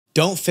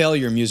Don't fail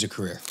your music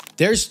career.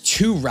 There's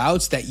two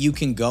routes that you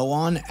can go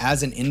on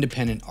as an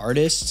independent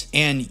artist,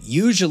 and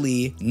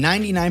usually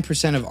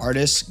 99% of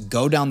artists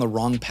go down the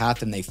wrong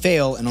path and they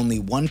fail, and only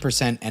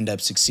 1% end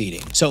up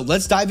succeeding. So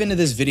let's dive into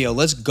this video.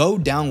 Let's go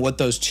down what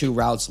those two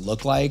routes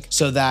look like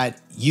so that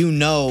you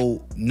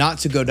know not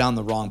to go down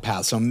the wrong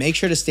path. So make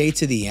sure to stay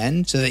to the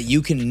end so that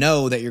you can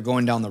know that you're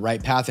going down the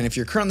right path. And if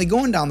you're currently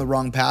going down the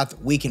wrong path,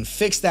 we can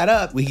fix that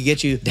up. We can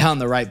get you down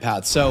the right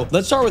path. So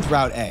let's start with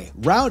route A.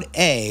 Route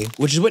A,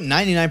 which is what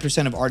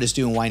 99% of artists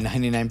do and why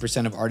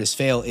 99% of artists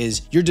fail,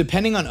 is you're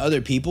depending on other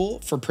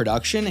people for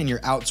production and you're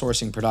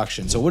outsourcing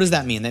production. So what does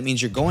that mean? That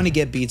means you're going to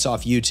get beats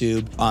off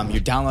YouTube. You're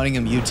downloading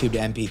them YouTube to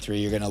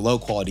MP3. You're getting a low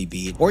quality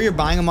beat, or you're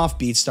buying them off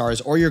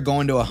BeatStars, or you're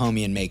going to a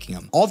homie and making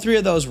them. All three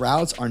of those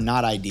routes are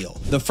not ideal.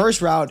 The first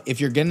route,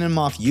 if you're getting them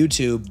off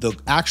YouTube, the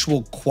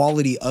actual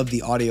quality of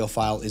the audio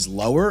file is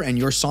lower and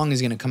your song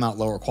is going to come out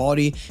lower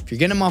quality. If you're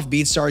getting them off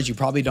BeatStars, you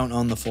probably don't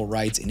own the full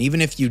rights. And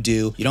even if you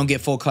do, you don't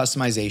get full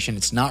customization.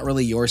 It's not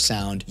really your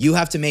sound. You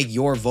have to make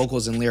your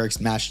vocals and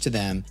lyrics match to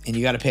them, and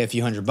you got to pay a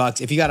few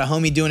 $100. If you got a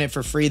homie doing it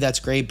for free, that's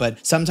great.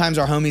 But sometimes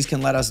our homies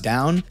can let us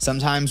down.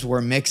 Sometimes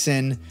we're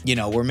mixing,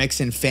 we're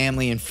mixing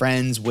family and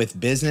friends with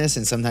business.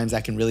 And sometimes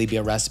that can really be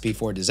a recipe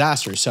for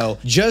disaster. So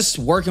just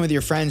working with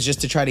your friends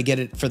just to try to get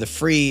it for the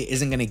free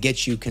isn't going to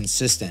get you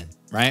consistent,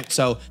 right?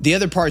 So the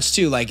other parts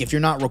too, like if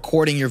you're not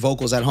recording your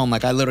vocals at home,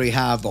 like I literally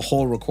have the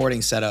whole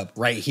recording setup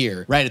right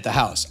here, right at the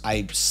house.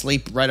 I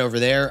sleep right over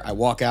there. I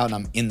walk out and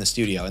I'm in the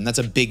studio, and that's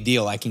a big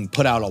deal. I can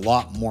put out a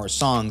lot more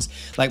songs,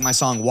 like my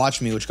song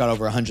Watch Me, which got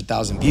over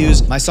 100,000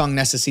 views. My song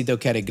Necesito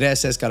que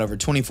regreses got over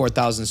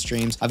 24,000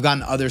 streams. I've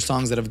gotten other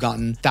songs that have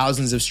gotten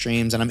thousands of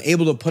streams, and I'm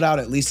able to put out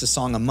at least a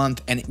song a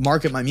month and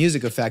market my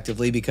music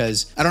effectively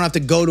because I don't have to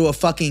go to a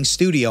fucking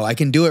studio. I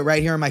can do it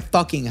right here in my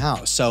fucking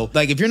house. So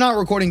like if you're not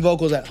recording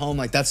vocals at home,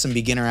 like that's some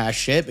beginner ass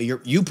shit, but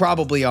you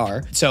probably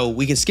are. So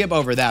we can skip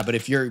over that. But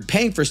if you're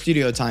paying for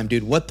studio time,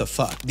 dude, what the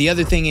fuck? The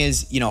other thing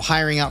is,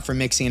 hiring out for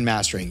mixing and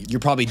mastering. You're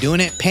probably doing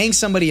it, paying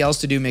somebody else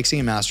to do mixing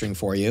and mastering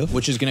for you,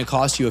 which is going to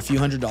cost you a few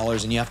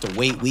 $100s, and you have to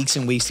wait weeks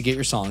and weeks to get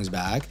your songs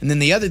back. And then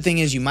the other thing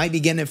is you might be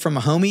getting it from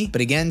a homie,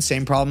 but again,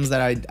 same problems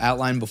that I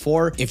outlined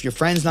before. If your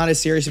friend's not as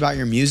serious about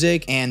your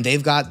music and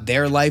they've got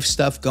their life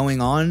stuff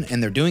going on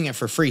and they're doing it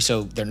for free,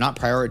 so they're not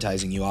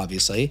prioritizing you,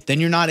 obviously, then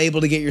you're not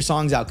able to get your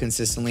songs out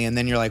consistently. And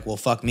then you're like, well,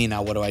 fuck me,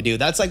 now what do I do?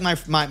 That's like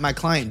my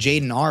client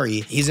Jaden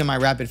Ari. He's in my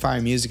Rapid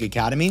Fire Music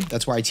Academy.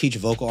 That's where I teach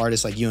vocal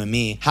artists like you and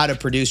me how to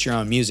produce your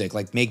own music,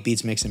 like make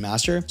beats, mix and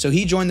master. So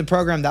he joined the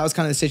program. That was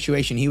kind of the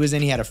situation he was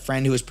in. He had a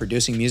friend who was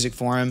producing music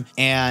for him,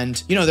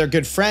 and they're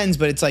good friends,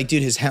 but it's like,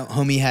 dude, his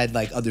homie had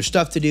like other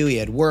stuff to do. He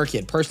had work, he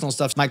had personal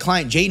stuff. My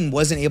client Jaden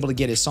wasn't able to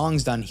get his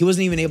songs done. He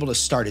wasn't even able to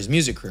start his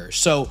music career.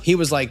 So he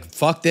was like,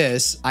 fuck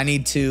this, I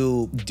need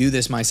to do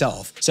this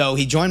myself. So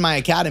he joined my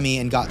academy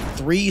and got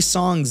 3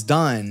 songs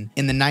done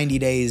in the 90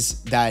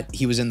 days that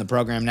he was in the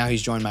program. Now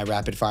he's joined my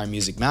Rapid Fire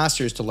Music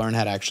Masters to learn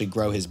how to actually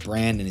grow his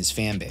brand and his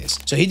fan base.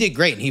 So he did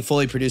great, and he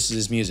fully produces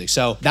his music.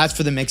 So that's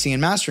for the mixing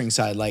and mastering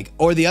side.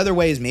 Or the other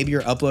way is maybe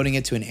you're uploading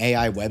it to an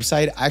AI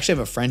website. I actually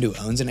have a friend who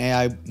owns an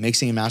AI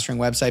mixing and mastering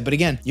website, but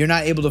again, you're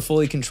not able to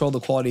fully control the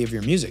quality of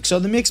your music. So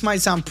the mix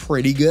might sound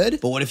pretty good,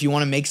 but what if you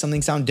want to make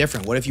something sound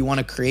different? What if you want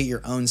to create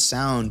your own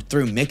sound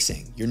through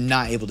mixing? You're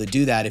not able to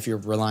do that if you're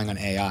relying on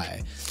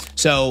AI.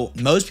 So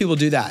most people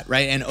do that,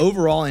 right? And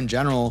overall, in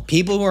general,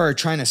 people who are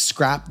trying to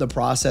scrap the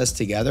process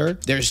together,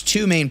 there's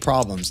 2 main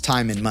problems: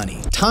 time and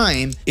money.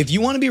 Time, if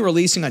you want to be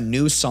releasing a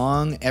new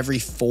song every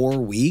 4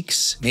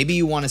 weeks, maybe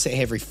you want to say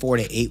every 4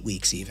 to 8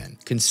 weeks even,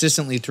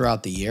 consistently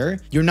throughout the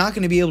year, you're not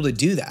going to be able to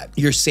do that.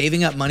 You're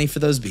saving up money for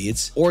those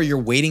beats, or you're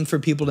waiting for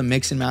people to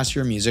mix and master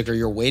your music, or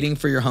you're waiting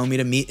for your homie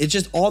to meet. It's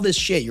just all this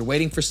shit. You're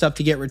waiting for stuff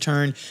to get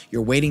returned.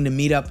 You're waiting to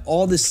meet up,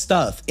 all this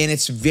stuff. And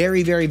it's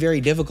very, very,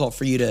 very difficult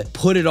for you to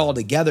put it all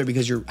together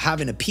because you're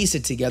having to piece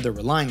it together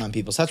relying on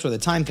people. So that's where the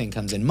time thing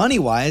comes in. Money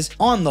wise,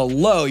 on the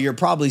low, you're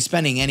probably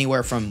spending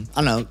anywhere from,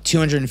 I don't know,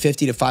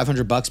 250 to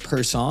 500 bucks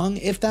per song,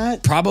 if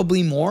that,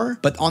 probably more.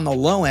 But on the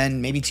low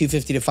end, maybe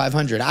 250 to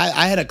 500.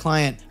 I had a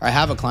client, or I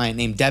have a client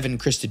named Devin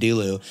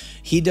Christodoulou.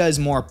 He does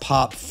more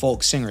pop,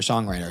 folk, singer,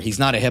 songwriter. He's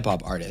not a hip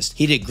hop artist.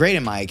 He did great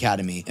in my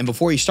academy. And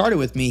before he started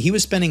with me, he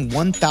was spending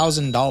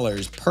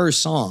 $1,000 per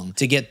song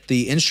to get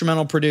the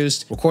instrumental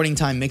produced, recording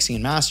time, mixing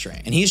and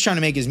mastering. And he's trying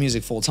to make his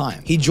music full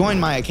time. He joined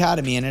my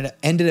academy and it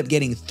ended up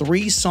getting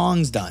 3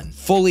 songs done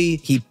fully.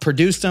 He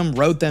produced them,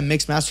 wrote them,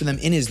 mixed, mastered them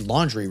in his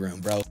laundry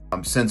room, bro.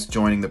 Since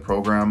joining the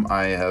program,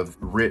 I have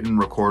written,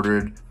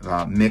 recorded,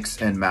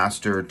 mixed and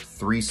mastered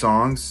 3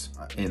 songs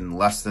in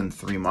less than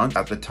 3 months.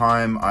 At the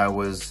time, I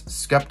was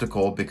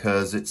skeptical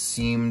because it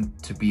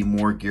seemed to be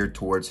more geared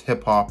towards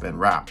hip hop and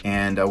rap.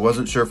 And I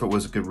wasn't sure if it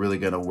was really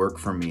gonna work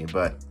for me,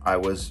 but I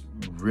was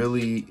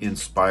really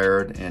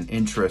inspired and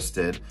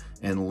interested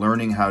in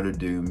learning how to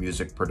do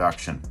music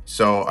production.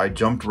 So I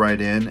jumped right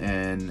in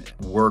and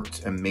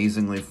worked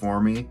amazingly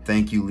for me.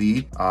 Thank you,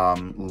 Lee.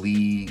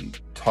 Lee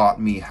taught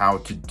me how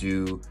to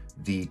do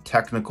the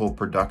technical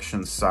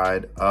production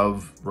side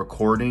of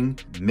recording,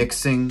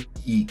 mixing,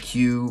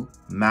 EQ,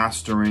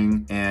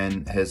 mastering,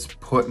 and has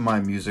put my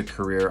music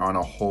career on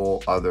a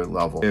whole other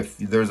level. If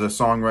there's a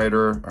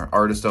songwriter or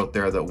artist out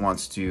there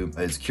that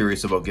is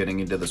curious about getting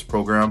into this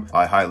program,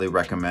 I highly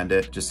recommend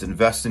it. Just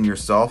invest in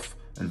yourself,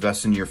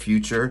 invest in your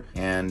future,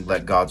 and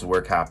let God's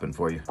work happen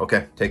for you.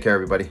 Okay, take care,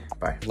 everybody.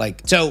 Bye.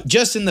 Like, so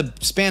just in the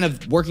span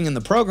of working in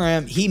the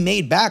program, he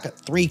made back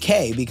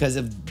 $3K because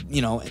of,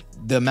 you know,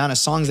 the amount of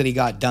songs that he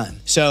got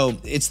done. So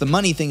it's the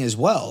money thing as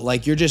well.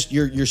 Like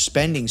you're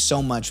spending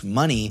so much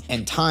money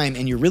and time,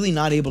 and you're really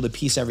not able to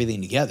piece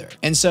everything together.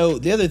 And so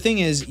the other thing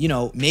is, you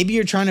know, maybe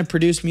you're trying to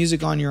produce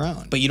music on your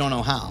own, but you don't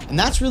know how. And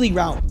that's really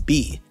route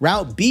B.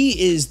 Route B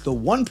is the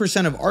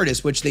 1% of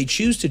artists, which they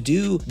choose to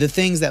do the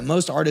things that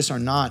most artists are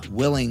not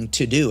willing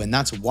to do. And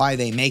that's why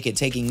they make it.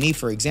 Taking me,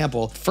 for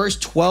example,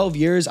 first 12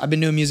 years, I've been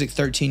doing music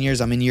 13 years.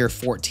 I'm in year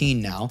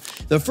 14 now.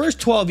 The first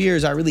 12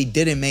 years, I really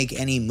didn't make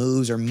any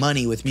moves or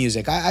money with music.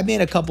 I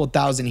made a couple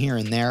thousand here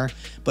and there,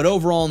 but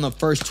overall in the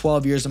first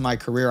 12 years of my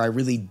career, I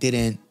really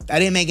didn't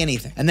make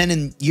anything. And then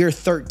in year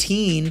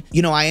 13,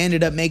 you know, I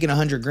ended up making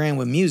 100 grand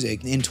with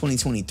music in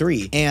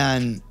 2023.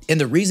 And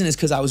the reason is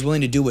because I was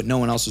willing to do what no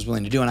one else was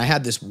willing to do. And I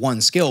had this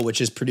one skill,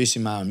 which is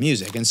producing my own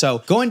music. And so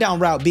going down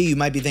route B, you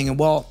might be thinking,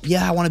 well,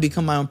 yeah, I want to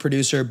become my own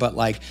producer, but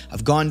like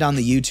I've gone down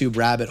the YouTube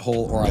rabbit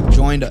hole, or I've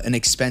joined an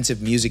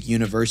expensive music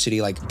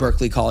university like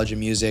Berklee College of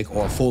Music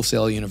or Full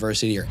Sail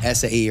University or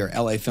SAE or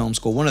LA Film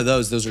School. One of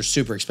those are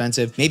super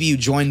expensive. Maybe you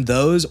joined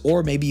those,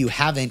 or maybe you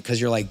haven't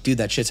because you're like, dude,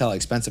 that shit's hella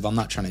expensive. I'm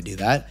not trying to do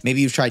that.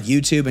 Maybe you've tried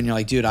YouTube and you're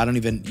like, dude,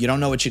 you don't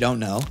know what you don't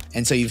know.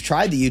 And so you've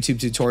tried the YouTube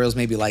tutorials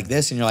maybe like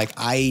this, and you're like,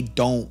 I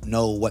don't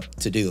know what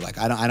to do. Like,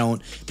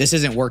 this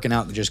isn't working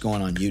out just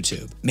going on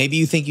YouTube. Maybe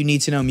you think you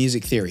need to know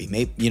music theory.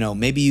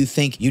 Maybe you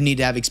think you need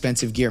to have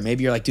expensive gear.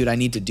 Maybe you're like, dude, I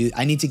need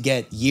to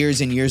get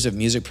years and years of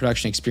music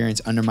production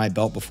experience under my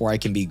belt before I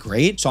can be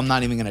great. So I'm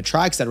not even going to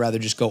try, because I'd rather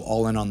just go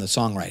all in on the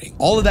songwriting.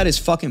 All of that is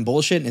fucking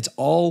bullshit, and it's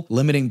all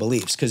limiting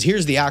beliefs. Because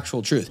here's the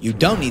actual truth. You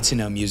don't need to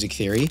know music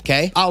theory,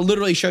 okay? I'll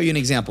literally show you an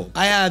example.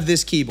 I have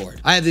this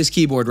keyboard. I have this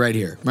keyboard right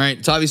here, right?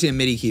 It's obviously a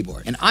MIDI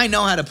keyboard. And I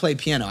know how to play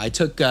piano. I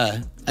took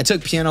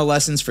piano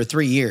lessons for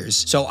 3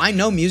 years. So I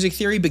know music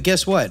theory, but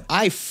guess what?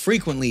 I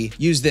frequently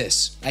use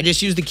this. I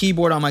just use the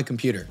keyboard on my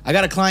computer. I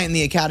got a client in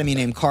the academy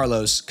named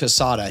Carlos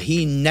Casada.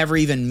 He never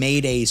even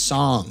made a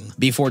song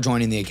before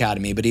joining the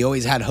academy, but he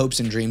always had hopes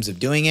and dreams of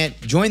doing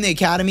it. Joined the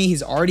academy,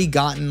 he's already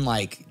gotten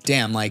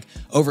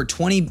over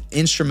 20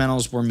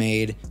 instrumentals were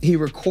made. He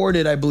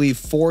recorded, I believe,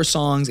 4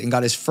 songs and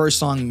got his first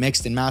song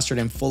mixed and mastered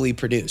and fully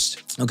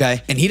produced,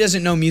 okay? And he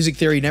doesn't know music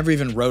theory, never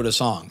even wrote a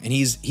song, and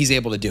he's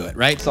able to do it,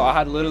 right? So I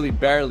had literally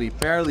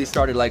barely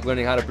started like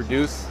learning how to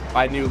produce.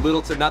 I knew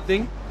little to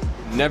nothing,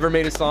 never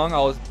made a song. I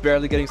was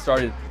barely getting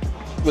started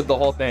with the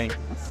whole thing.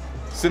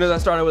 As soon as I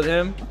started with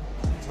him,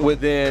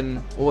 within,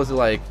 what was it,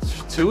 like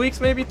 2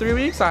 weeks, maybe 3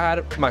 weeks, I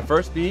had my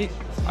first beat.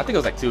 I think it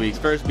was like 2 weeks,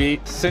 first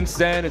beat. Since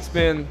then, it's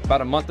been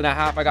about a month and a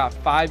half. I got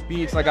 5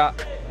 beats. I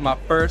got my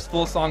first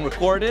full song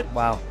recorded.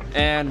 Wow.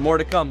 And more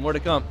to come, more to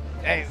come.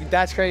 Hey,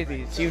 that's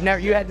crazy. So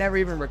you had never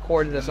even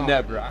recorded a song?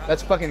 Never.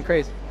 That's fucking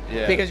crazy.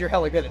 Yeah. Because you're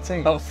hella good at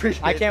singing. Oh,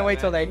 appreciate I can't that, wait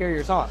man. till they hear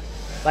your song.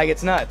 Like,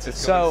 it's nuts. It's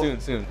so coming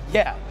soon.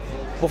 Yeah.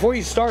 Before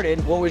you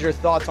started, what was your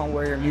thoughts on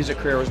where your music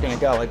career was gonna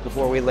go? Like,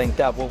 before we linked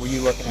up, what were you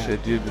looking at?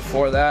 Shit, dude,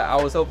 before that,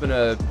 I was hoping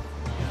to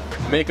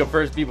make a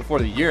first beat before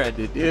the year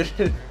ended,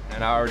 dude.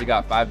 And I already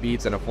got 5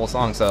 beats and a full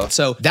song,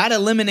 So that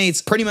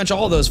eliminates pretty much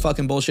all those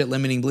fucking bullshit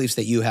limiting beliefs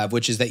that you have,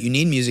 which is that you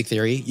need music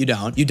theory. You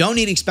don't. You don't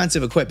need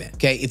expensive equipment,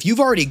 okay? If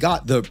you've already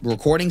got the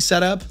recording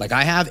setup, like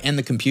I have, and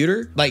the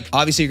computer, like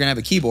obviously you're gonna have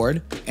a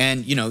keyboard,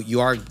 and you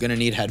are gonna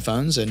need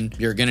headphones, and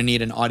you're gonna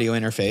need an audio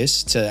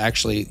interface to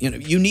actually,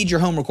 you need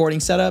your home recording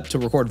setup to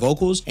record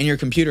vocals and your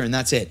computer, and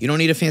that's it. You don't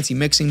need a fancy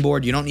mixing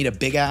board. You don't need a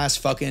big ass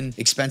fucking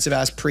expensive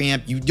ass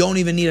preamp. You don't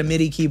even need a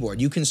MIDI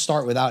keyboard. You can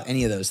start without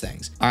any of those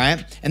things, all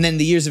right? And then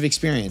the years of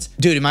experience.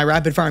 Dude, in my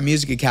Rapid Fire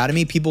Music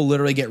Academy, people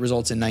literally get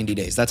results in 90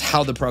 days. That's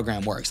how the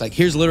program works. Like,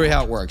 here's literally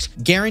how it works.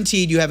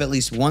 Guaranteed you have at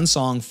least 1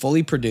 song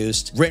fully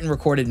produced, written,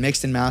 recorded,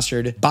 mixed, and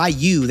mastered by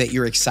you that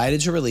you're excited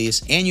to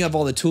release, and you have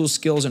all the tools,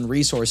 skills, and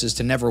resources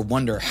to never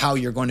wonder how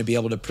you're going to be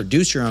able to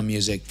produce your own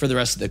music for the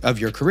rest of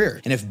your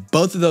career. And if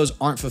both of those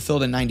aren't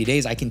fulfilled in 90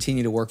 days, I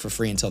continue to work for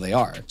free until they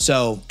are.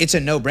 So it's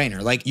a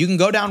no-brainer. Like, you can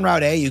go down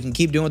route A, you can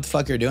keep doing what the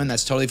fuck you're doing.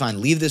 That's totally fine.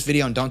 Leave this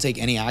video and don't take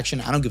any action.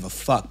 I don't give a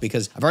fuck,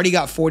 because I've already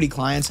got 40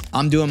 clients.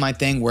 I'm doing my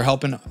thing. We're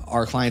helping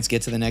our clients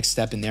get to the next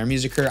step in their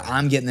music career.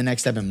 I'm getting the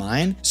next step in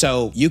mine.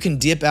 So you can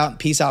dip out,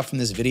 peace out from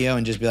this video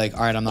and just be like,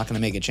 all right, I'm not going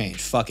to make a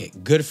change. Fuck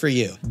it. Good for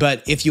you.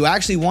 But if you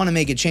actually want to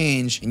make a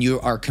change and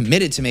you are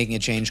committed to making a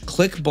change,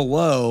 click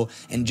below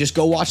and just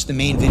go watch the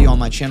main video on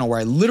my channel where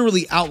I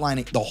literally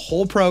outline the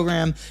whole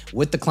program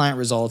with the client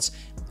results.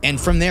 And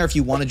from there, if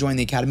you want to join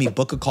the academy,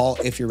 book a call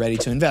if you're ready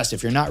to invest.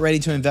 If you're not ready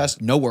to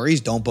invest, no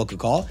worries, don't book a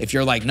call. If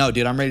you're like, no,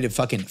 dude, I'm ready to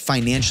fucking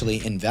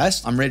financially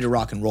invest. I'm ready to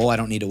rock and roll. I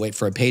don't need to wait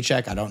for a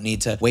paycheck. I don't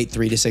need to wait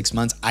 3 to 6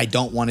 months. I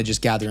don't want to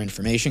just gather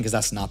information because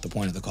that's not the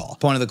point of the call. The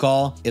point of the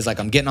call is like,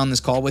 I'm getting on this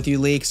call with you,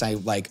 Lee, because I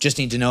like just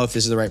need to know if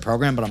this is the right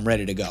program, but I'm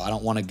ready to go. I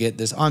don't want to get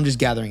this. Oh, I'm just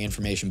gathering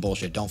information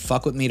bullshit. Don't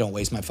fuck with me. Don't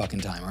waste my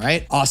fucking time. All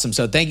right. Awesome.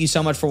 So thank you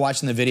so much for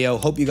watching the video.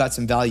 Hope you got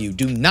some value.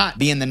 Do not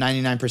be in the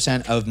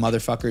 99% of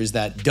motherfuckers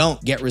that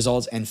don't get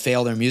results and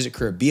fail their music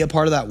career. Be a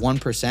part of that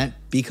 1%.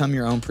 Become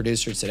your own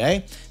producer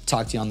today.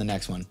 Talk to you on the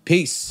next one.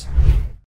 Peace.